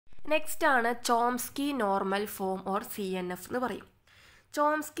Next ആണ് Chomsky normal form or CNF എന്ന് പറയും.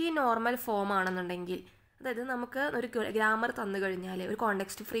 ചോംസ്കി നോർമൽ ഫോം ആണെന്നുണ്ടെങ്കിൽ, അതായത് നമുക്ക് ഒരു ഗ്രാമർ തന്നു കഴിഞ്ഞാൽ, ഒരു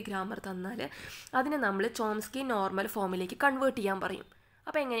കോണ്ടെക്സ്റ്റ് ഫ്രീ ഗ്രാമർ തന്നാൽ അതിനെ നമ്മൾ ചോംസ്കി നോർമൽ ഫോമിലേക്ക് കൺവേർട്ട് ചെയ്യാൻ പറയും.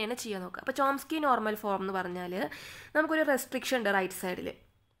 അപ്പോൾ എങ്ങനെയാണ് ചെയ്യാൻ നോക്കുക. അപ്പോൾ ചോംസ്കി നോർമൽ ഫോം എന്ന് പറഞ്ഞാൽ നമുക്കൊരു റെസ്ട്രിക്ഷൻ ഉണ്ട് റൈറ്റ് സൈഡിൽ.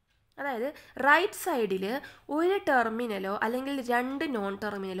 അതായത് റൈറ്റ് സൈഡിൽ ഒരു ടെർമിനലോ അല്ലെങ്കിൽ രണ്ട് നോൺ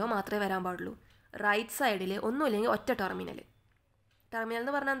ടെർമിനലോ മാത്രമേ വരാൻ പാടുള്ളൂ. റൈറ്റ് സൈഡിൽ ഒന്നുമില്ലെങ്കിൽ ഒറ്റ ടെർമിനൽ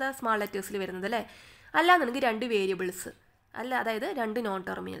എന്ന് പറഞ്ഞാൽ എന്താ, സ്മാൾ ലെറ്റേഴ്സിൽ വരുന്നത് അല്ലേ. അല്ലാന്നുണ്ടെങ്കിൽ രണ്ട് വേരിയബിൾസ് അല്ല, അതായത് രണ്ട് നോൺ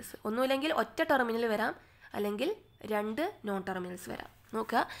ടെർമിനൽസ്. ഒന്നുമില്ലെങ്കിൽ ഒറ്റ ടെർമിനൽ വരാം, അല്ലെങ്കിൽ രണ്ട് നോൺ ടെർമിനൽസ് വരാം.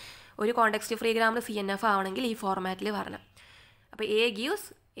 നോക്കുക, ഒരു കോണ്ടെക്സ്റ്റ് ഫ്രീ ഗ്രാമർ CNF ആവണമെങ്കിൽ ഈ ഫോർമാറ്റിൽ വരണം. അപ്പോൾ A gives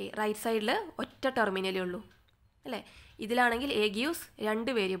A, റൈറ്റ് സൈഡിൽ ഒറ്റ ടെർമിനലേ ഉള്ളൂ അല്ലേ. ഇതിലാണെങ്കിൽ A gives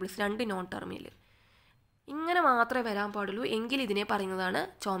രണ്ട് വേരിയബിൾസ്, രണ്ട് നോൺ ടെർമിനൽ. ഇങ്ങനെ മാത്രമേ വരാൻ പാടുള്ളൂ. എങ്കിൽ ഇതിനെ പറയുന്നതാണ്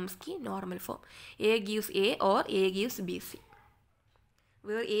Chomsky normal form. A gives A or A gives BC.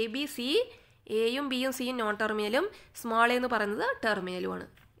 Where A B C, എയും ബിയും സിയും നോൺ ടെർമിനലും സ്മാൾ എന്ന് പറയുന്നത് ടെർമിനലുമാണ്.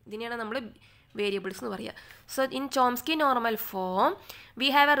 ഇതിനെയാണ് നമ്മൾ വേരിയബിൾസ് എന്ന് പറയുക. So in Chomsky normal form we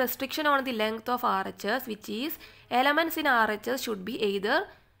have A restriction on the length of RHS which is elements in RHS should be either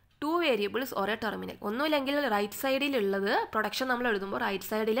two variables or A terminal. ഒന്നുമില്ലെങ്കിൽ റൈറ്റ് സൈഡിലുള്ളത് പ്രൊഡക്ഷൻ നമ്മൾ എഴുതുമ്പോൾ right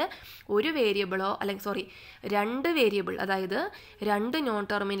സൈഡിൽ ഒരു വേരിയബിളോ അല്ലെങ്കിൽ രണ്ട് variable, അതായത് രണ്ട് non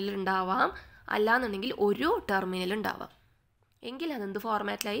terminal ഉണ്ടാവാം, അല്ലാന്നുണ്ടെങ്കിൽ ഒരു ടെർമിനൽ ഉണ്ടാവാം. എങ്കിൽ അതെന്ത്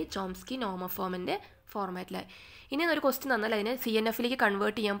ഫോർമാറ്റിലായി, ചോംസ്കി നോർമൽ ഫോമിൻ്റെ ഫോർമാറ്റിലായി. ഇനി ഒരു ക്വസ്റ്റ്യൻ തന്നാൽ അതിനെ CNFലേക്ക്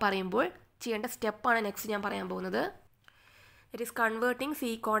കൺവേർട്ട് ചെയ്യാൻ പറയുമ്പോൾ ചെയ്യേണ്ട സ്റ്റെപ്പാണ് നെക്സ്റ്റ് ഞാൻ പറയാൻ പോകുന്നത്. It is converting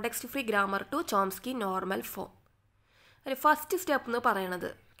context free grammar to Chomsky normal form. ഒരു ഫസ്റ്റ് സ്റ്റെപ്പ് എന്ന് പറയണത്,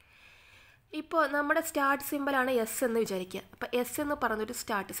 ഇപ്പോൾ നമ്മുടെ സ്റ്റാർട്ട് സിമ്പിളാണ് S എന്ന് വിചാരിക്കുക. അപ്പോൾ S എന്ന് പറയുന്നൊരു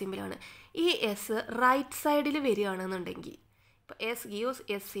സ്റ്റാർട്ട് സിമ്പിളാണ്. ഈ S റൈറ്റ് സൈഡിൽ വരികയാണെന്നുണ്ടെങ്കിൽ, ഇപ്പോൾ S gives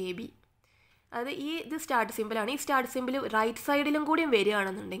SAB, അത് ഇത് സ്റ്റാർട്ട് സിമ്പിളാണ്. ഈ സ്റ്റാർട്ട് സിമ്പിൾ റൈറ്റ് സൈഡിലും കൂടിയും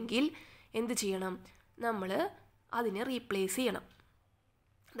വരികയാണെന്നുണ്ടെങ്കിൽ എന്ത് ചെയ്യണം, നമ്മൾ അതിനെ റീപ്ലേസ് ചെയ്യണം.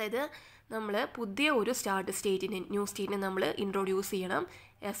 അതായത് നമ്മൾ പുതിയ ഒരു സ്റ്റാർട്ട് സ്റ്റേറ്റിനെ, ന്യൂ സ്റ്റേറ്റിനെ നമ്മൾ ഇൻട്രൊഡ്യൂസ് ചെയ്യണം.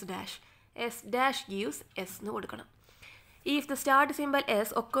 S' gives S എന്ന് കൊടുക്കണം. If the start symbol S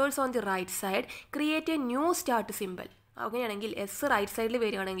occurs on the right side, create a new start symbol. അങ്ങനെയാണെങ്കിൽ S റൈറ്റ് സൈഡിൽ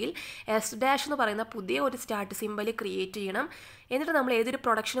വരികയാണെങ്കിൽ S' എന്ന് പറയുന്ന പുതിയ ഒരു സ്റ്റാർട്ട് സിമ്പൽ ക്രിയേറ്റ് ചെയ്യണം. എന്നിട്ട് നമ്മൾ ഏതൊരു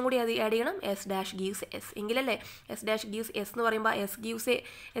പ്രൊഡക്ഷനും കൂടി അത് ആഡ് ചെയ്യണം, S' gives S. എങ്കിലല്ലേ S' gives S എന്ന് പറയുമ്പോൾ S gives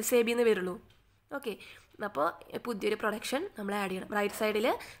SAB എന്ന് വരുള്ളൂ. ഓക്കെ, അപ്പോൾ പുതിയൊരു പ്രൊഡക്ഷൻ നമ്മൾ ആഡ് ചെയ്യണം. റൈറ്റ് സൈഡിൽ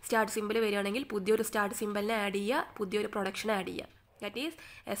സ്റ്റാർട്ട് സിമ്പിൾ വരികയാണെങ്കിൽ പുതിയൊരു സ്റ്റാർട്ട് സിമ്പലിനെ ആഡ് ചെയ്യുക, പുതിയൊരു പ്രൊഡക്ഷൻ ആഡ് ചെയ്യുക. That is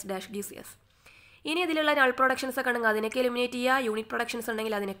S' gives S. ഇനി ഇതിലുള്ള നൾ പ്രൊഡക്ഷൻസ് ഒക്കെ ഉണ്ടെങ്കിൽ അതിനൊക്കെ എലിമിനേറ്റ് ചെയ്യുക, യൂണിറ്റ് പ്രൊഡക്ഷൻസ്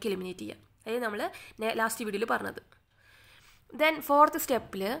ഉണ്ടെങ്കിൽ അതിനൊക്കെ എലിമിനേറ്റ് ചെയ്യുക. അതായത് നമ്മൾ ലാസ്റ്റ് വീഡിയോയിൽ പറഞ്ഞത്. ദെൻ ഫോർത്ത്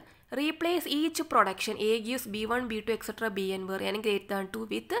സ്റ്റെപ്പിൽ replace each production A gives B1, B2, etc. Bn where n greater than 2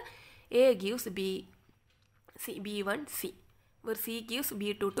 with A gives B1 C where C gives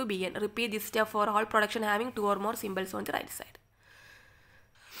B2 to Bn. Repeat this step for all production having two or more symbols on the right side.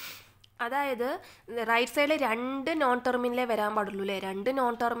 അതായത് right സൈഡിൽ രണ്ട് non ടെർമിനലേ വരാൻ പാടുള്ളൂ അല്ലേ. രണ്ട്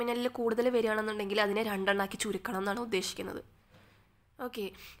non ടെർമിനലിൽ കൂടുതൽ വരികയാണെന്നുണ്ടെങ്കിൽ അതിനെ രണ്ടെണ്ണാക്കി ചുരുക്കണം എന്നാണ് ഉദ്ദേശിക്കുന്നത്. ഓക്കെ,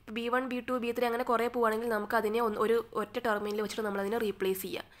 ഇപ്പോൾ B1, B2, B3 അങ്ങനെ കുറേ പോവുകയാണെങ്കിൽ നമുക്ക് അതിനെ ഒരു ഒറ്റ ടെർമിനൽ വെച്ചിട്ട് നമ്മളതിനെ റീപ്ലേസ്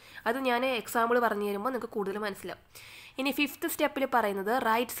ചെയ്യാം. അത് ഞാൻ എക്സാമ്പിൾ പറഞ്ഞു തരുമ്പോൾ നിങ്ങൾക്ക് കൂടുതൽ മനസ്സിലാവും. ഇനി ഫിഫ്ത്ത് സ്റ്റെപ്പിൽ പറയുന്നത്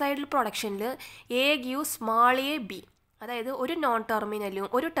റൈറ്റ് സൈഡിൽ പ്രൊഡക്ഷനിൽ A gives small a B, അതായത് ഒരു നോൺ ടെർമിനലും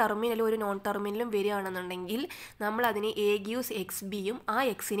ഒരു നോൺ ടെർമിനലും വരികയാണെന്നുണ്ടെങ്കിൽ നമ്മൾ അതിന് A gives XBയും ആ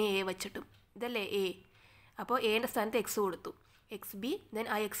എക്സിനെ A വെച്ചിട്ടും, ഇതല്ലേ A, അപ്പോൾ Aൻ്റെ സ്ഥാനത്ത് X കൊടുത്തു, XB, ദെൻ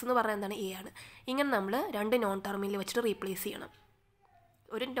ആ X എന്ന് പറയുന്നത് എന്താണ്, A ആണ്. ഇങ്ങനെ നമ്മൾ രണ്ട് നോൺ ടെർമിനൽ വെച്ചിട്ട് റീപ്ലേസ് ചെയ്യണം.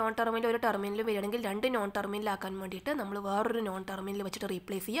 ഒരു നോൺ ടെർമിനൽ ഒരു ടെർമിനൽ വരികയാണെങ്കിൽ രണ്ട് നോൺ ടെർമിനലാക്കാൻ വേണ്ടിയിട്ട് നമ്മൾ വേറൊരു നോൺ ടെർമിനൽ വെച്ചിട്ട്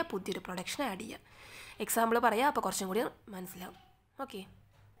റീപ്ലേസ് ചെയ്യുക, പുതിയൊരു പ്രൊഡക്ഷൻ ആഡ് ചെയ്യുക. എക്സാമ്പിൾ പറയാം, അപ്പോൾ കുറച്ചും കൂടി മനസ്സിലാവും. ഓക്കെ,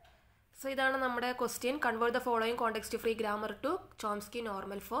 സോ ഇതാണ് നമ്മുടെ question. Convert the following context free grammar to Chomsky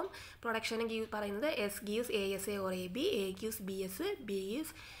normal form. Production പറയുന്നത് S gives ASA or AB, A gives BS, B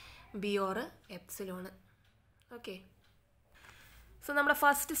gives B or epsilon. Okay, so നമ്മുടെ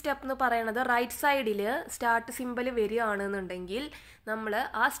ഫസ്റ്റ് സ്റ്റെപ്പ് എന്ന് പറയുന്നത് right സൈഡിൽ start symbol വരികയാണെന്നുണ്ടെങ്കിൽ നമ്മൾ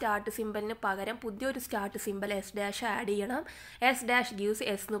ആ start സിമ്പലിന് പകരം പുതിയൊരു സ്റ്റാർട്ട് സിമ്പൽ S' ആഡ് ചെയ്യണം. S' gives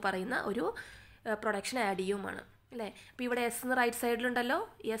S എന്ന് പറയുന്ന ഒരു പ്രൊഡക്ഷൻ ആഡ് ചെയ്യുമാണ് അല്ലേ. അപ്പോൾ ഇവിടെ S എന്ന് റൈറ്റ് സൈഡിലുണ്ടല്ലോ,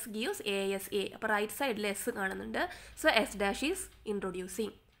 S gives ASA, അപ്പോൾ റൈറ്റ് സൈഡിൽ S കാണുന്നുണ്ട്. So S' is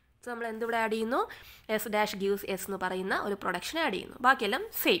introducing. So നമ്മൾ എന്തിവിടെ ആഡ് ചെയ്യുന്നു, S' gives S എന്ന് പറയുന്ന ഒരു പ്രൊഡക്ഷൻ ആഡ് ചെയ്യുന്നു. ബാക്കിയെല്ലാം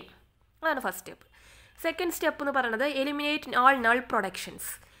സെയിം. അതാണ് ഫസ്റ്റ് സ്റ്റെപ്പ്. സെക്കൻഡ് സ്റ്റെപ്പ് എന്ന് പറയുന്നത് എലിമിനേറ്റ് ആൾ നൾ പ്രൊഡക്ഷൻസ്.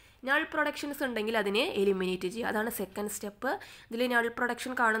 നൾ പ്രൊഡക്ഷൻസ് ഉണ്ടെങ്കിൽ അതിനെ എലിമിനേറ്റ് ചെയ്യുക, അതാണ് സെക്കൻഡ് സ്റ്റെപ്പ്. ഇതിൽ നൾ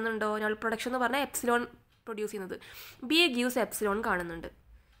പ്രൊഡക്ഷൻ കാണുന്നുണ്ടോ, നൾ പ്രൊഡക്ഷൻ എന്ന് പറഞ്ഞാൽ എപ്സിലോൺ പ്രൊഡ്യൂസ് ചെയ്യുന്നത്. B gives എപ്സിലോൺ കാണുന്നുണ്ട്.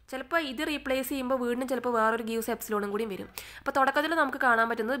 ചിലപ്പോൾ ഇത് റീപ്ലേസ് ചെയ്യുമ്പോൾ വീണ്ടും ചിലപ്പോൾ വേറൊരു ഗീവ്സ് എപ്സിലോണും കൂടി വരും. അപ്പോൾ തുടക്കത്തിൽ നമുക്ക് കാണാൻ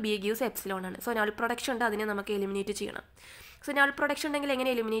പറ്റുന്നത് ബി ഗീവ്സ് എപ്സിലോൺ ആണ്. സോ നൾ പ്രൊഡക്ഷൻ ഉണ്ട്, അതിനെ നമുക്ക് എലിമിനേറ്റ് ചെയ്യണം. സോ നൾ പ്രൊഡക്ഷൻ ഉണ്ടെങ്കിൽ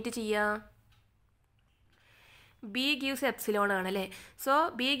എങ്ങനെ എലിമിനേറ്റ് ചെയ്യുക? ബി ഗീവ്സ് എപ്സിലോൺ ആണ് അല്ലേ. സോ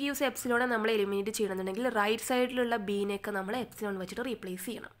ബി ഗീവ്സ് എപ്സിലോൺ നമ്മൾ എലിമിനേറ്റ് ചെയ്യണമെന്നുണ്ടെങ്കിൽ റൈറ്റ് സൈഡിലുള്ള ബീനെയൊക്കെ നമ്മൾ എപ്സിലോൺ വെച്ചിട്ട് റീപ്ലേസ്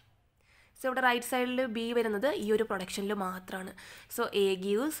ചെയ്യണം. സോ ഇവിടെ റൈറ്റ് സൈഡിൽ ബി വരുന്നത് ഈ ഒരു പ്രൊഡക്ഷനിൽ മാത്രമാണ്. സോ എ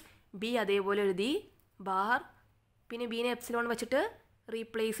ഗീവ്സ് ബി അതേപോലെ എഴുതി ബാർ, പിന്നെ ബീനെ എപ്സിലോൺ വെച്ചിട്ട്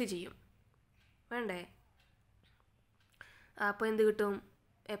റീപ്ലേസ് ചെയ്യും, വേണ്ടേ? അപ്പോൾ എന്ത് കിട്ടും?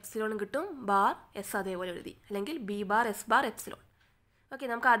 എപ്സിലോൺ കിട്ടും, ബാർ എസ് അതേപോലെ എഴുതി, അല്ലെങ്കിൽ B bar S bar epsilon. Okay,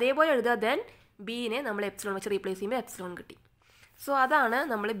 നമുക്ക് അതേപോലെ എഴുതുക. ദെൻ ബീനെ നമ്മൾ എപ്സിലോൺ വെച്ച് റീപ്ലേസ് ചെയ്യുമ്പോൾ എപ്സിലോൺ കിട്ടി. സോ അതാണ്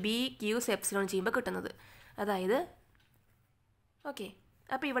നമ്മൾ ബി ഗീവ്സ് എപ്സിലോൺ ചെയ്യുമ്പോൾ കിട്ടുന്നത്. അതായത് ഓക്കെ,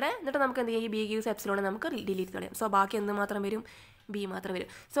 അപ്പോൾ ഇവിടെ എന്നിട്ട് നമുക്ക് എന്ത് ചെയ്യാം? ഈ ബി ഗീവ്സ് എപ്സിലോൺ നമുക്ക് ഡിലീറ്റ് കളയാം. സോ ബാക്കി എന്ത് മാത്രം വരും? ബി മാത്രം വരും.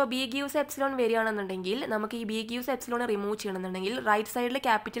 സോ ബി ഗീവ്സ് എപ്സിലോൺ വരികയാണെന്നുണ്ടെങ്കിൽ നമുക്ക് ഈ ബി ഗീവ്സ് എപ്സിലോൺ റിമൂവ് ചെയ്യണമെന്നുണ്ടെങ്കിൽ റൈറ്റ് സൈഡിൽ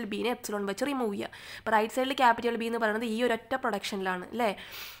ക്യാപിറ്റൽ ബീനെ എപ്സിലോൺ വെച്ച് റിമൂവ് ചെയ്യുക. അപ്പോൾ റൈറ്റ് സൈഡിൽ ക്യാപിറ്റൽ ബി എന്ന് പറയുന്നത് ഈ ഒരൊറ്റ പ്രൊഡക്ഷനിലാണ് അല്ലേ,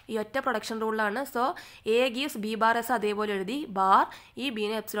 ഈ ഒറ്റ production റൂളിലാണ്. So A gives B bar S അതേപോലെ എഴുതി ബാർ ഈ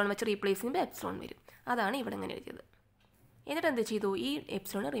ബീനെ എപ്സിലോൺ വെച്ച് റീപ്ലേസ് ചെയ്യുമ്പോൾ എപ്സിലോൺ വരും. അതാണ് ഇവിടെ ഇങ്ങനെ എഴുതിയത്. എന്നിട്ട് എന്ത് ചെയ്തു? ഈ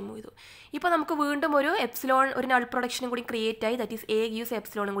എപ്സിലോൺ റിമൂവ് ചെയ്തു. ഇപ്പോൾ നമുക്ക് വീണ്ടും ഒരു എപ്സിലോൺ, ഒരു നൾ പ്രൊഡക്ഷനും കൂടി ക്രിയേറ്റ് ആയി, ദാറ്റ് ഈസ് എ ഗീവ്സ്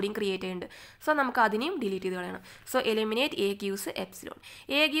എപ്സിലോണും കൂടി ക്രിയേറ്റ് ചെയ്യുന്നുണ്ട്. സോ നമുക്ക് അതിനെയും ഡിലീറ്റ് ചെയ്ത് കളയണം. So eliminate A gives epsilon.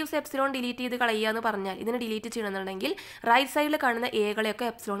 A gives epsilon delete ചെയ്ത് കളയുക എന്ന് പറഞ്ഞാൽ ഇതിനെ ഡിലീറ്റ് ചെയ്യണമെന്നുണ്ടെങ്കിൽ റൈറ്റ് സൈഡിൽ കാണുന്ന എകളെയൊക്കെ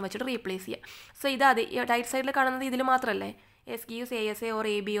എപ്സിലോൺ വെച്ചിട്ട് റീപ്ലേസ് ചെയ്യുക. സോ ഇത് അത് റൈറ്റ് സൈഡിൽ കാണുന്നത് ഇതിൽ മാത്രമല്ലേ, S gives A S A or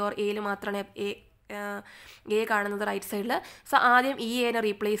A B or എയിൽ മാത്രമാണ് എ കാണുന്നത് റൈറ്റ് സൈഡിൽ. സോ ആദ്യം ഈ എനെ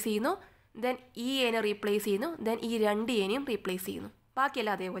റീപ്ലേസ് ചെയ്യുന്നു, ദെൻ ഈ എനെ റീപ്ലേസ് ചെയ്യുന്നു, ദെൻ ഈ രണ്ട് എനെയും റീപ്ലേസ് ചെയ്യുന്നു.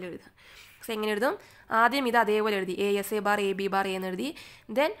 ബാക്കിയെല്ലാം അതേപോലെ എഴുതുക. സോ എങ്ങനെ എഴുതും? ആദ്യം ഇത് അതേപോലെ എഴുതി, A S A bar A B bar എന്ന് എഴുതി.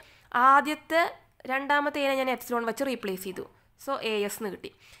 ദെൻ രണ്ടാമത്തെ എനെ ഞാൻ എപ്സിലോൺ വെച്ച് റീപ്ലേസ് ചെയ്തു. സോ എ എസ് എന്ന്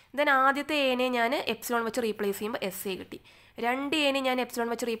കിട്ടി. ദെൻ ആദ്യത്തെ എനെ ഞാൻ എപ്സിലോൺ വെച്ച് റീപ്ലേസ് ചെയ്യുമ്പോൾ എസ് എ കിട്ടി. രണ്ട് എനെ ഞാൻ എപ്സിലോൺ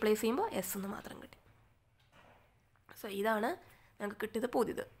വെച്ച് റീപ്ലേസ് ചെയ്യുമ്പോൾ എസ് എന്ന് മാത്രം കിട്ടി. സോ ഇതാണ് നമുക്ക് കിട്ടിയത്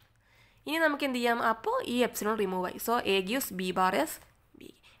പുതിയത്. ഇനി നമുക്ക് എന്ത് ചെയ്യാം? അപ്പോൾ ഈ എപ്സിലോൺ റിമൂവ് ആയി. So A gives B bar S B.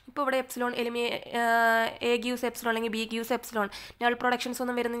 ഇപ്പോൾ ഇവിടെ എപ്സിലോൺ എ ഗീവ്സ് എപ്സിലോൺ അല്ലെങ്കിൽ B gives epsilon null productions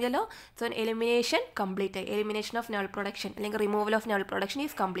ഒന്നും വരുന്നില്ലല്ലോ. സോ എലിമിനേഷൻ കംപ്ലീറ്റ് ആയി. എലിമിനേഷൻ ഓഫ് നൾ പ്രൊഡക്ഷൻ അല്ലെങ്കിൽ removal of null production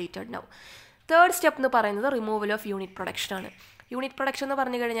is completed now. Third step എന്ന് പറയുന്നത് removal of unit production ആണ്. യൂണിറ്റ് പ്രൊഡക്ഷൻ എന്ന്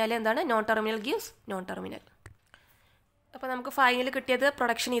പറഞ്ഞു കഴിഞ്ഞാൽ എന്താണ്? Non terminal gives non terminal. അപ്പോൾ നമുക്ക് ഫൈനൽ കിട്ടിയത്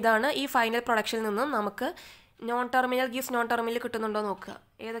പ്രൊഡക്ഷൻ ഇതാണ്. ഈ ഫൈനൽ പ്രൊഡക്ഷനിൽ നിന്നും നമുക്ക് non terminal gives non terminal കിട്ടുന്നുണ്ടോ നോക്കുക.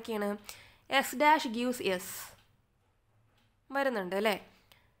 ഏതൊക്കെയാണ്? എസ് ഡാഷ് ഗീവ്സ് എസ് വരുന്നുണ്ട് അല്ലേ,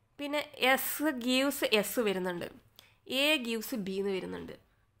 പിന്നെ എസ് ഗീവ്സ് എസ് വരുന്നുണ്ട്, എ ഗീവ്സ് ബി എന്ന് വരുന്നുണ്ട്,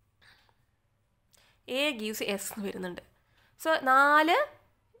 എ ഗീവ്സ് എസ് എന്ന് വരുന്നുണ്ട്. സോ 4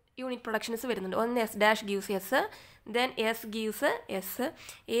 യൂണിറ്റ് പ്രൊഡക്ഷൻസ് വരുന്നുണ്ട്. ഒന്ന് S dash gives S, then S gives S,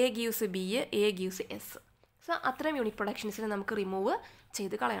 A gives B, A gives S. So അത്രയും യൂണിറ്റ് പ്രൊഡക്ഷൻസിനെ നമുക്ക് റിമൂവ്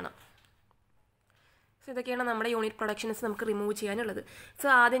ചെയ്ത് കളയണം. സോ ഇതൊക്കെയാണ് നമ്മുടെ യൂണിറ്റ് പ്രൊഡക്ഷൻസ് നമുക്ക് റിമൂവ് ചെയ്യാനുള്ളത്. സോ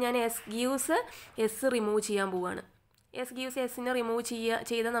ആദ്യം ഞാൻ എസ് ഗീവ്സ് എസ് റിമൂവ് ചെയ്യാൻ പോവുകയാണ്. എസ് ഗീവ്സ് എസിനെ റിമൂവ്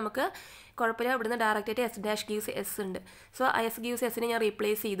ചെയ്താൽ നമുക്ക് കുഴപ്പമില്ല. ഇവിടുന്ന് ഡയറക്റ്റായിട്ട് എസ് ഡാഷ് ഗീവ്സ് എസ് ഉണ്ട്. സോ എസ് ഗീവ്സ് എസിനെ ഞാൻ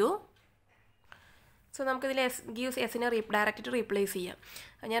റീപ്ലേസ് ചെയ്തു. സോ നമുക്കിതിൽ എസ് ഗീവ്സ് എസിനെ ഡയറക്റ്റായിട്ട് റീപ്ലേസ് ചെയ്യാം.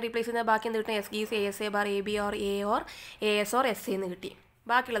 ഞാൻ റീപ്ലേസ് ചെയ്യുന്ന ബാക്കി എന്ത് കിട്ടും? S gives A S A bar A B or A S or S എന്ന് കിട്ടി.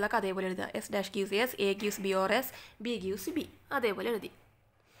 ബാക്കിയുള്ളതൊക്കെ അതേപോലെ എഴുതുക. S dash gives S, A gives B or S, B gives B അതേപോലെ എഴുതി.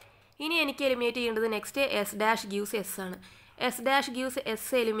 ഇനി എനിക്ക് എലിമിനേറ്റ് ചെയ്യേണ്ടത് next S dash gives S ആണ്. S dash gives S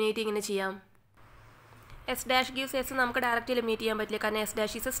eliminate ഇങ്ങനെ ചെയ്യാം. എസ് ഡാഷ് ഗീവ്സ് എസ് നമുക്ക് ഡയറക്റ്റ് എലിമിനേറ്റ് ചെയ്യാൻ പറ്റില്ല, കാരണം എസ്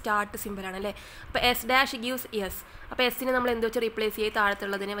ഡാഷ് ഈസ് സ്റ്റാർട്ട് സിമ്പിളാണ് അല്ലേ. അപ്പോൾ എസ് ഡാഷ് ഗീവ്സ് എസ്, അപ്പോൾ എസിനെ നമ്മൾ എന്ത് വെച്ച് റീപ്ലേസ് ചെയ്യുക?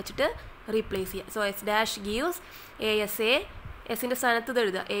 താഴത്തുള്ളതിനെ വെച്ചിട്ട് റീപ്ലേസ് ചെയ്യുക. So S dash gives A S A, എസിൻ്റെ സ്ഥാനത്ത് ഇത്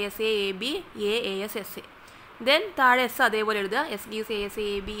എഴുതുക, A S A A B A S S A. Then താഴെ എസ് അതേപോലെ എഴുതുക, S gives A S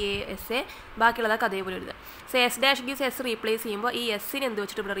A B A S A, ബാക്കിയുള്ളതൊക്കെ അതേപോലെ എഴുതുക. So S dash gives S replace ചെയ്യുമ്പോൾ ഈ എസ്സിനെ എന്ത്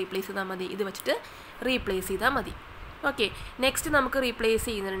വെച്ചിട്ട് ഇവിടെ റീപ്ലേസ് ചെയ്താൽ മതി? ഇത് വെച്ചിട്ട് റീപ്ലേസ് ചെയ്താൽ മതി. ഓക്കെ, നെക്സ്റ്റ് നമുക്ക് റീപ്ലേസ്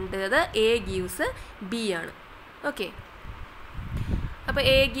ചെയ്യുന്നുണ്ടത് എ ഗീവ്സ് ബി ആണ്. ഓക്കെ, അപ്പോൾ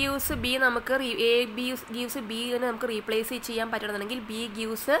എ ഗീവ്സ് ബി നമുക്ക് എ ബി ഗീവ്സ് ബി നമുക്ക് റീപ്ലേസ് ചെയ്യാൻ പറ്റണമെന്നുണ്ടെങ്കിൽ ബി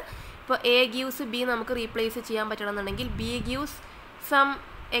ഗീവ്സ്, ഇപ്പോൾ എ ഗീവ്സ് ബി നമുക്ക് റീപ്ലേസ് ചെയ്യാൻ പറ്റണമെന്നുണ്ടെങ്കിൽ ബി ഗീവ്സ് സം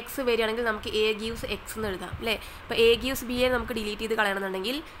എക്സ് വരികയാണെങ്കിൽ നമുക്ക് എ ഗീവ്സ് എക്സ് എന്ന് എഴുതാം അല്ലേ. അപ്പോൾ എ ഗീവ്സ് ബിയെ നമുക്ക് ഡിലീറ്റ് ചെയ്ത്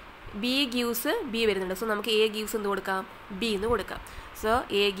കളയണമെന്നുണ്ടെങ്കിൽ ബി ഗീവ്സ് ബി വരുന്നുണ്ട്. സോ നമുക്ക് എ ഗീവ്സ് എന്ത് കൊടുക്കാം? ബി എന്ന് കൊടുക്കാം. So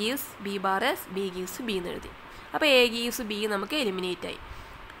A gives B bar S, B gives B എന്ന് എഴുതി. അപ്പോൾ എ ഗീവ്സ് ബി നമുക്ക് എലിമിനേറ്റ് ആയി.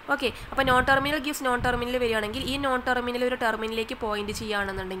 ഓക്കെ, അപ്പോൾ non terminal gives non terminal വരികയാണെങ്കിൽ ഈ നോൺ ടെർമിനൽ ഒരു ടെർമിനലിലേക്ക് പോയിന്റ്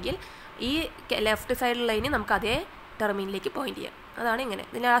ചെയ്യുകയാണെന്നുണ്ടെങ്കിൽ ഈ ലെഫ്റ്റ് സൈഡിൽ ലൈന് നമുക്ക് അതേ ടെർമിനലിലേക്ക് പോയിന്റ് ചെയ്യാം. അതാണ് ഇങ്ങനെ.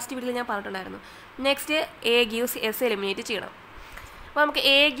 ലാസ്റ്റ് വീഡിയോയിൽ ഞാൻ പറഞ്ഞിട്ടുണ്ടായിരുന്നു. Next A gives S eliminate ചെയ്യണം. അപ്പോൾ നമുക്ക്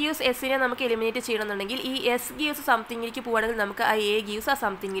എ ഗീവ്സ് എസിനെ നമുക്ക് എലിമിനേറ്റ് ചെയ്യണമെന്നുണ്ടെങ്കിൽ ഈ എസ് ഗീവ്സ് സംതിങ്ങിലേക്ക് പോകുകയാണെങ്കിൽ നമുക്ക് ആ എ ഗീവ്സ് ആ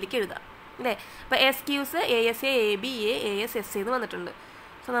സംതിങ്ങിലേക്ക് എഴുതാം അല്ലേ. അപ്പോൾ S gives A S A B A S S എന്ന് വന്നിട്ടുണ്ട്.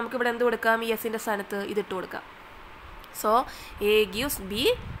 സോ നമുക്കിവിടെ എന്ത് കൊടുക്കാം? ഈ എസിൻ്റെ സ്ഥാനത്ത് ഇതിട്ട് കൊടുക്കാം. So A gives B,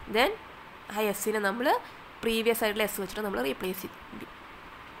 then ആ എസ്സിനെ നമ്മൾ പ്രീവിയസ് ആയിട്ടുള്ള എസ് വെച്ചിട്ട് നമ്മൾ റീപ്ലേസ് ചെയ്യും.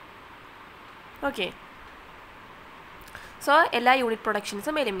 ഓക്കെ, സോ എല്ലാ യൂണിറ്റ്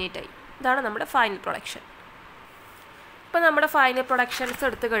പ്രൊഡക്ഷൻസും എലിമിനേറ്റ് ആയി. ഇതാണ് നമ്മുടെ ഫൈനൽ പ്രൊഡക്ഷൻ. ഇപ്പോൾ നമ്മുടെ ഫൈനൽ പ്രൊഡക്ഷൻസ്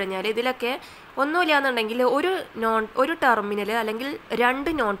എടുത്തു കഴിഞ്ഞാൽ ഇതിലൊക്കെ ഒന്നുമില്ല എന്നുണ്ടെങ്കിൽ ഒരു ടെർമിനൽ അല്ലെങ്കിൽ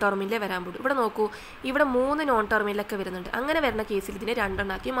 2 നോൺ ടെർമിനലേ വരാൻ പറ്റും. ഇവിടെ നോക്കൂ, ഇവിടെ 3 നോൺ ടെർമിനലൊക്കെ വരുന്നുണ്ട്. അങ്ങനെ വരുന്ന കേസിൽ ഇതിനെ 2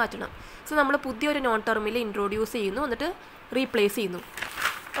 എണ്ണാക്കി മാറ്റണം. സോ നമ്മൾ പുതിയൊരു നോൺ ടെർമിനൽ ഇൻട്രൊഡ്യൂസ് ചെയ്യുന്നു, എന്നിട്ട് റീപ്ലേസ് ചെയ്യുന്നു.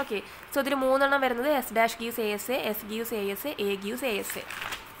 ഓക്കെ, സോ ഇതിൽ 3 എണ്ണം വരുന്നത് S dash gives A S A, S gives A S A, A gives A S A.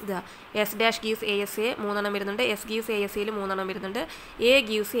 ഇതാ S dash gives A S A 3 എണ്ണം വരുന്നുണ്ട്, എസ് ഗീവ്സ് എ എസ് എയിൽ 3 എണ്ണം വരുന്നുണ്ട്, A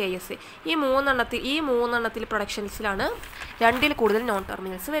gives A S A. ഈ 3 എണ്ണത്തിൽ പ്രൊഡക്ഷൻസിലാണ് 2ൽ കൂടുതൽ non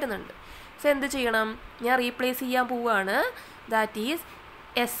terminals വരുന്നുണ്ട്. സോ എന്ത് ചെയ്യണം? ഞാൻ റീപ്ലേസ് ചെയ്യാൻ പോവുകയാണ്. ദാറ്റ് ഈസ്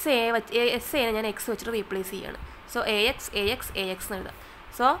എസ് എനെ ഞാൻ എക്സ് വെച്ചിട്ട് റീപ്ലേസ് ചെയ്യാണ്. So A X A X A X എന്ന് എഴുതാം.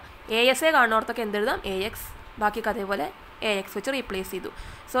 So A S A കാണുന്നോടത്തൊക്കെ എന്തെഴുതാം? A X. ബാക്കിയൊക്കെ അതേപോലെ എ എക്സ് വെച്ച് റീപ്ലേസ് ചെയ്തു.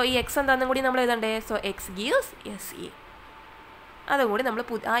 സോ ഈ എക്സ് എന്താണെന്നും കൂടി നമ്മൾ എഴുതണ്ടേ? So X gives S A. അതും കൂടി നമ്മൾ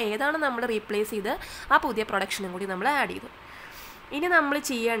ഏതാണ് നമ്മൾ റീപ്ലേസ് ചെയ്ത് ആ പുതിയ പ്രൊഡക്ഷനും കൂടി നമ്മൾ ആഡ് ചെയ്തു. ഇനി നമ്മൾ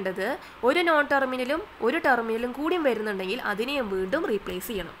ചെയ്യേണ്ടത് ഒരു നോൺ ടെർമിനലും കൂടിയും വരുന്നുണ്ടെങ്കിൽ അതിനെയും വീണ്ടും റീപ്ലേസ്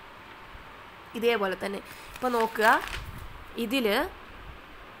ചെയ്യണം. ഇതേപോലെ തന്നെ ഇപ്പോൾ നോക്കുക, ഇതിൽ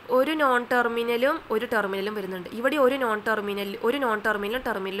ഒരു നോൺ ടെർമിനലും വരുന്നുണ്ട്. ഇവിടെ ഒരു നോൺ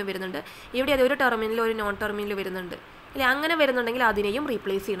ടെർമിനലും വരുന്നുണ്ട്. ഇവിടെ അത് ഒരു നോൺ ടെർമിനൽ വരുന്നുണ്ട് അല്ലേ? അങ്ങനെ വരുന്നുണ്ടെങ്കിൽ അതിനെയും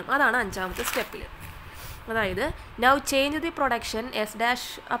റീപ്ലേസ് ചെയ്യണം. അതാണ് 5ാമത്തെ സ്റ്റെപ്പിൽ. അതായത് now change the production S dash.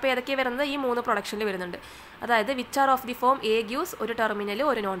 അപ്പോൾ ഏതൊക്കെയാണ് വരുന്നത്? ഈ 3 പ്രൊഡക്ഷനിൽ വരുന്നുണ്ട്. അതായത് which are of the form A gives ഒരു ടെർമിനലും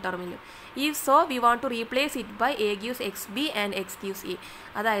ഒരു നോൺ ടെർമിനലും. If so we want to replace it by A gives X B and X gives A.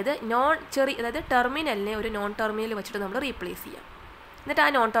 അതായത് ടെർമിനലിനെ ഒരു നോൺ ടെർമിനൽ വെച്ചിട്ട് നമ്മൾ റീപ്ലേസ് ചെയ്യാം. എന്നിട്ട് ആ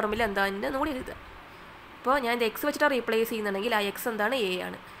നോൺ ടെർമിനൽ എന്താണെന്ന് കൂടി എഴുതുക. അപ്പോൾ ഞാൻ ഇത് എക്സ് വെച്ചിട്ട് റീപ്ലേസ് ചെയ്യുന്നുണ്ടെങ്കിൽ ആ എക്സ് എന്താണ്? എ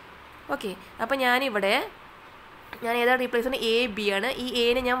ആണ്. ഓക്കെ, അപ്പോൾ ഞാൻ ഏതാണ് റീപ്ലേസ് ചെയ്യുന്നത്? എ ബി ആണ്. ഈ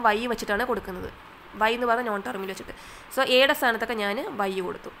എനെ ഞാൻ വൈ വെച്ചിട്ടാണ് കൊടുക്കുന്നത്. വൈ എന്ന് പറഞ്ഞ നോൺ ടെർമിനൽ വെച്ചിട്ട്. സോ എയുടെ സ്ഥാനത്തൊക്കെ ഞാൻ വൈ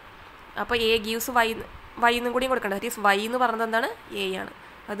കൊടുത്തു. അപ്പോൾ എ ഗീവ്സ് വൈ എന്നും കൂടിയും കൊടുക്കേണ്ടത്. ദാറ്റ് ഈസ് വൈ എന്ന് പറഞ്ഞത് എന്താണ്? എ ആണ്.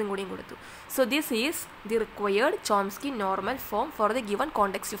 അതും കൂടിയും കൊടുത്തു. So this is the required Chomsky normal form for the given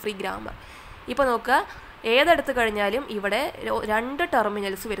context free grammar. ഇപ്പോൾ നോക്കുക, ഏതെടുത്ത് കഴിഞ്ഞാലും ഇവിടെ 2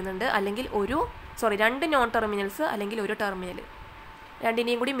 ടെർമിനൽസ് വരുന്നുണ്ട്, അല്ലെങ്കിൽ 2 നോൺ ടെർമിനൽസ് അല്ലെങ്കിൽ ഒരു ടെർമിനൽ.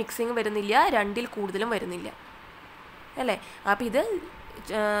 2ൻ്റെയും കൂടി മിക്സിങ് വരുന്നില്ല, 2ൽ കൂടുതലും വരുന്നില്ല അല്ലേ? അപ്പോൾ ഇത്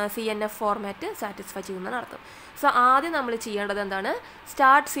CNF ഫോർമാറ്റ് സാറ്റിസ്ഫൈ ചെയ്യുന്നതാണ് അർത്ഥം. സോ ആദ്യം നമ്മൾ ചെയ്യേണ്ടത് എന്താണ്?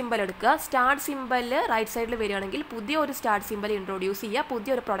 സ്റ്റാർട്ട് സിമ്പൽ എടുക്കുക. സ്റ്റാർട്ട് സിമ്പലിൽ റൈറ്റ് സൈഡിൽ വരികയാണെങ്കിൽ പുതിയൊരു സ്റ്റാർട്ട് സിമ്പൽ ഇൻട്രൊഡ്യൂസ് ചെയ്യുക,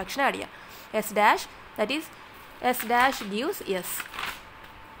 പുതിയൊരു പ്രൊഡക്ഷൻ ആഡ് ചെയ്യുക. S dash, that is S dash gives S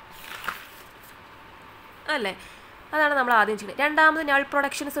അല്ലേ? അതാണ് നമ്മൾ ആദ്യം ചെയ്യുന്നത്. രണ്ടാമത് നൾ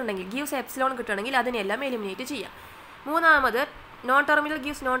പ്രൊഡക്ഷൻസ് ഉണ്ടെങ്കിൽ ഗീവ്സ് എപ്സിലോൺ കിട്ടുകയാണെങ്കിൽ അതിനെല്ലാം എലിമിനേറ്റ് ചെയ്യാം. മൂന്നാമത് non terminal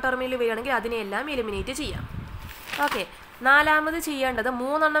gives non terminal വരികയാണെങ്കിൽ അതിനെല്ലാം എലിമിനേറ്റ് ചെയ്യാം. ഓക്കെ, നാലാമത് ചെയ്യേണ്ടത്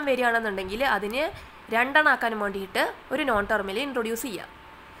 3 എണ്ണം വരികയാണെന്നുണ്ടെങ്കിൽ അതിന് 2 എണ്ണം ആക്കാൻ വേണ്ടിയിട്ട് ഒരു നോൺ ടെർമിനൽ ഇൻട്രൊഡ്യൂസ് ചെയ്യാം.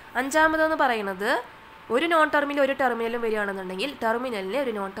 5ാമതെന്ന് പറയുന്നത് ഒരു നോൺ ടെർമിനലും വരികയാണെന്നുണ്ടെങ്കിൽ ടെർമിനലിനെ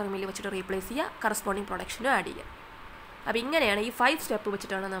ഒരു നോൺ ടെർമിനൽ വെച്ചിട്ട് റീപ്ലേസ് ചെയ്യുക, കറസ്പോണ്ടിങ് പ്രൊഡക്ഷനും ആഡ് ചെയ്യുക. അപ്പോൾ ഇങ്ങനെയാണ് ഈ 5 സ്റ്റെപ്പ്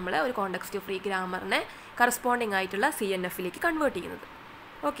വെച്ചിട്ടാണ് നമ്മൾ ഒരു കോണ്ടെക്സ്റ്റ് ഫ്രീ ഗ്രാമറിനെ കറസ്പോണ്ടിങ് ആയിട്ടുള്ള CNFിലേക്ക് കൺവേർട്ട് ചെയ്യുന്നത്.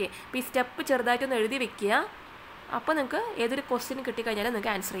 ഓക്കെ, അപ്പോൾ ഈ സ്റ്റെപ്പ് ചെറുതായിട്ടൊന്ന് എഴുതി വെക്കുക. അപ്പോൾ നിങ്ങൾക്ക് ഏതൊരു ക്വസ്റ്റ്യൻ കിട്ടിക്കഴിഞ്ഞാലും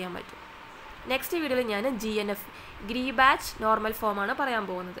നിങ്ങൾക്ക് ആൻസർ ചെയ്യാൻ പറ്റും. നെക്സ്റ്റ് വീഡിയോയിൽ ഞാൻ GNF ഗ്രീ ബാച്ച് നോർമൽ ഫോമാണ് പറയാൻ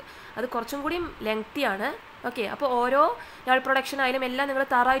പോകുന്നത്. അത് കുറച്ചും കൂടി ലെങ്തിയാണ്. ഓക്കെ, അപ്പോൾ ഓരോ നൾ പ്രൊഡക്ഷൻ ആയാലും എല്ലാം നിങ്ങൾ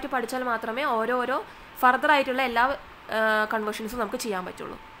തറായിട്ട് പഠിച്ചാൽ മാത്രമേ ഓരോ ഫർദർ ആയിട്ടുള്ള എല്ലാ കൺവേർഷൻസും നമുക്ക് ചെയ്യാൻ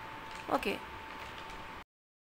പറ്റുള്ളൂ. ഓക്കെ.